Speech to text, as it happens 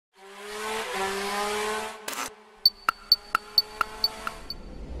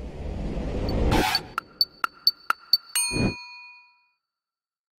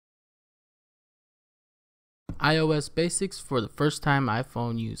iOS basics for the first time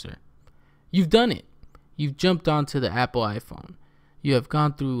iPhone user. You've done it! You've jumped onto the Apple iPhone. You have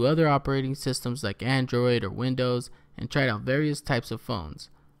gone through other operating systems like Android or Windows and tried out various types of phones,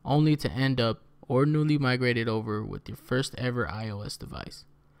 only to end up or newly migrated over with your first ever iOS device.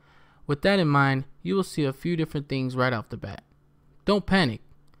 With that in mind, you will see a few different things right off the bat. Don't panic.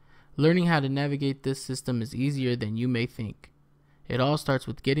 Learning how to navigate this system is easier than you may think. It all starts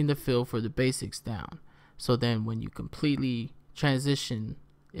with getting the feel for the basics down, so then when you completely transition,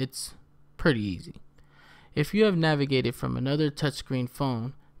 it's pretty easy. If you have navigated from another touchscreen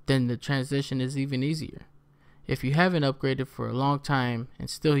phone, then the transition is even easier. If you haven't upgraded for a long time and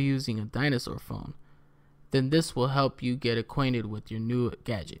still using a dinosaur phone, then this will help you get acquainted with your new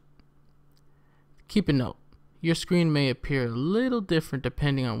gadget. Keep a note, your screen may appear a little different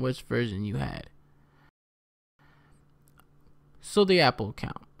depending on which version you had. So the Apple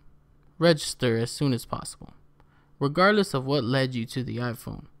account. Register as soon as possible. Regardless of what led you to the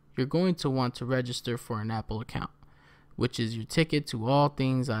iPhone, you're going to want to register for an Apple account, which is your ticket to all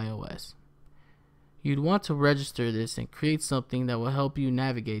things iOS. You'd want to register this and create something that will help you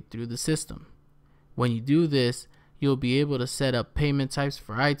navigate through the system. When you do this, you'll be able to set up payment types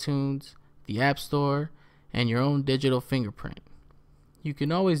for iTunes, the App Store, and your own digital fingerprint. You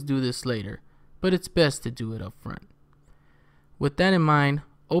can always do this later, but it's best to do it up front. With that in mind,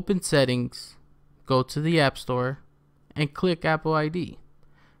 open Settings, go to the App Store, and click Apple ID.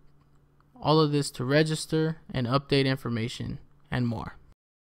 All of this to register and update information and more.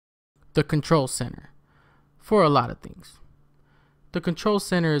 The Control Center. For a lot of things. The Control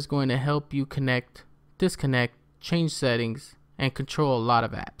Center is going to help you connect, disconnect, change settings, and control a lot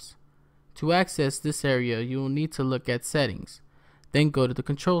of apps. To access this area, you will need to look at Settings, then go to the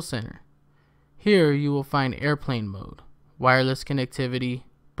Control Center. Here you will find Airplane Mode, wireless connectivity,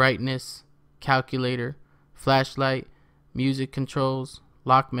 brightness, calculator, flashlight, music controls,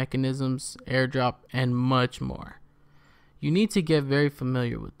 lock mechanisms, AirDrop, and much more. You need to get very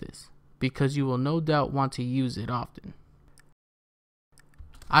familiar with this, because you will no doubt want to use it often.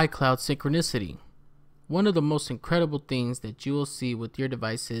 iCloud Synchronicity. One of the most incredible things that you will see with your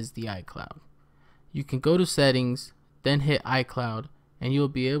device is the iCloud. You can go to Settings, then hit iCloud, and you'll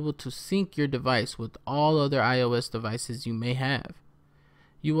be able to sync your device with all other iOS devices you may have.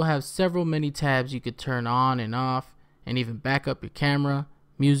 You will have many tabs you could turn on and off, and even back up your camera,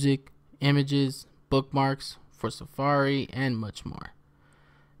 music, images, bookmarks for Safari, and much more.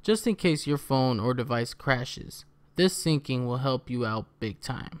 Just in case your phone or device crashes, this syncing will help you out big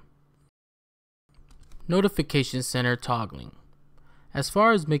time. Notification Center toggling. As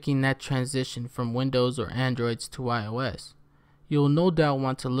far as making that transition from Windows or Androids to iOS, you'll no doubt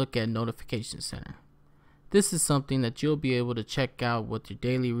want to look at Notification Center. This is something that you'll be able to check out with your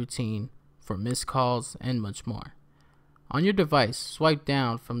daily routine for missed calls and much more. On your device, swipe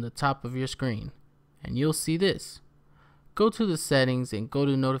down from the top of your screen and you'll see this. Go to the settings and go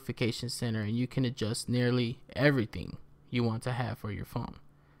to Notification Center and you can adjust nearly everything you want to have for your phone.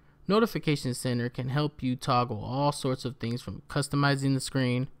 Notification Center can help you toggle all sorts of things from customizing the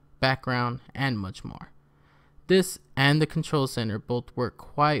screen, background, and much more. This and the Control Center both work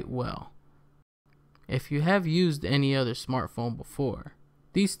quite well. If you have used any other smartphone before,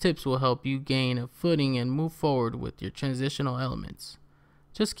 these tips will help you gain a footing and move forward with your transitional elements.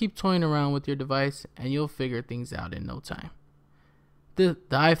 Just keep toying around with your device and you'll figure things out in no time. The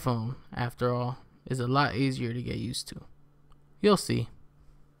iPhone, after all, is a lot easier to get used to. You'll see.